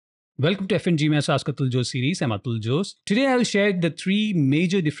Welcome to FNGMA's Ask Atul Jose series. I'm Atul Jose. Today I'll share the three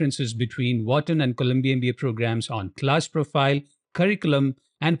major differences between Wharton and Columbia MBA programs on class profile, curriculum,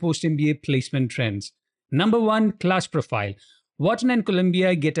 and post-MBA placement trends. Number one, class profile. Wharton and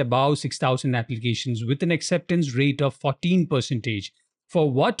Columbia get above 6,000 applications with an acceptance rate of 14%. For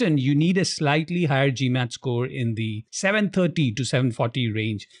Wharton, you need a slightly higher GMAT score in the 730 to 740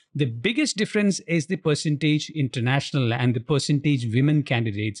 range. The biggest difference is the percentage international and the percentage women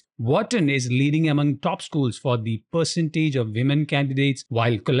candidates. Wharton is leading among top schools for the percentage of women candidates,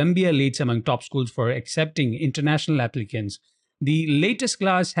 while Columbia leads among top schools for accepting international applicants. The latest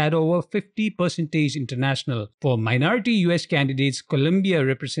class had over 50% international. For minority US candidates, Columbia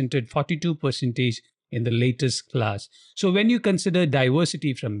represented 42% in the latest class. So when you consider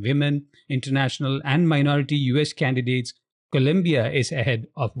diversity from women, international, and minority US candidates, Columbia is ahead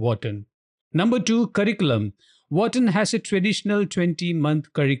of Wharton. Number two, curriculum. Wharton has a traditional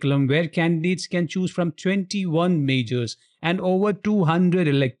 20-month curriculum where candidates can choose from 21 majors and over 200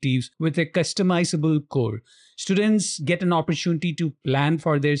 electives with a customizable core. Students get an opportunity to plan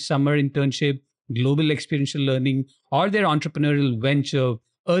for their summer internship, global experiential learning, or their entrepreneurial venture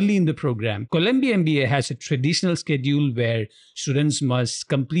early in the program. Columbia MBA has a traditional schedule where students must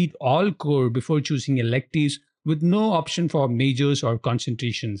complete all core before choosing electives with no option for majors or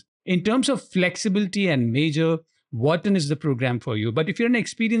concentrations. In terms of flexibility and major, Wharton is the program for you. But if you're an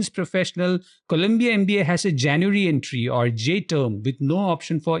experienced professional, Columbia MBA has a January entry or J term with no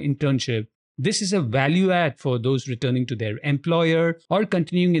option for internship. This is a value add for those returning to their employer or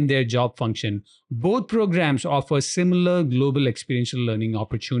continuing in their job function. Both programs offer similar global experiential learning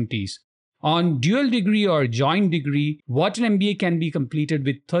opportunities. On dual degree or joint degree, Wharton MBA can be completed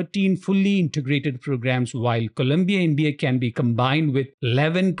with 13 fully integrated programs, while Columbia MBA can be combined with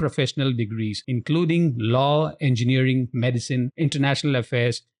 11 professional degrees, including law, engineering, medicine, international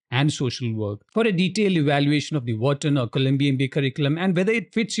affairs, and social work. For a detailed evaluation of the Wharton or Columbia MBA curriculum and whether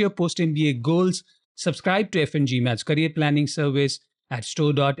it fits your post-MBA goals, subscribe to FNGMAT's career planning service at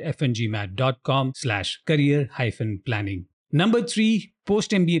store.fngmat.com/career-planning. Number three,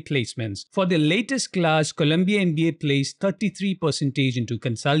 post-MBA placements. For the latest class, Columbia MBA placed 33% into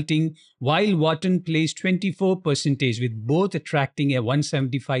consulting, while Wharton placed 24%, with both attracting a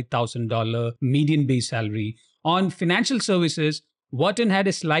 $175,000 median base salary. On financial services, Wharton had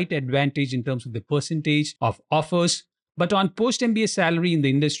a slight advantage in terms of the percentage of offers, but on post-MBA salary in the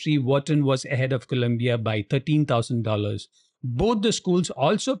industry, Wharton was ahead of Columbia by $13,000. Both the schools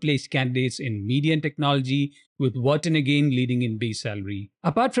also placed candidates in media and technology, with Wharton again leading in base salary.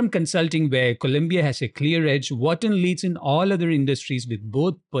 Apart from consulting, where Columbia has a clear edge, Wharton leads in all other industries with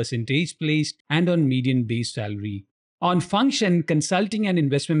both percentage placed and on median base salary. On function, consulting and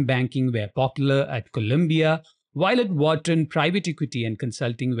investment banking were popular at Columbia, while at Wharton, private equity and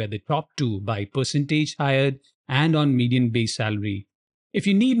consulting were the top two by percentage hired and on median base salary. If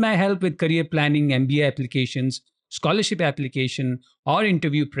you need my help with career planning, MBA applications, scholarship application, or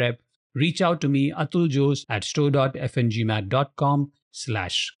interview prep, reach out to me, Atul Jose, at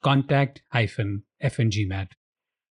store.fngmat.com/contact-fngmat.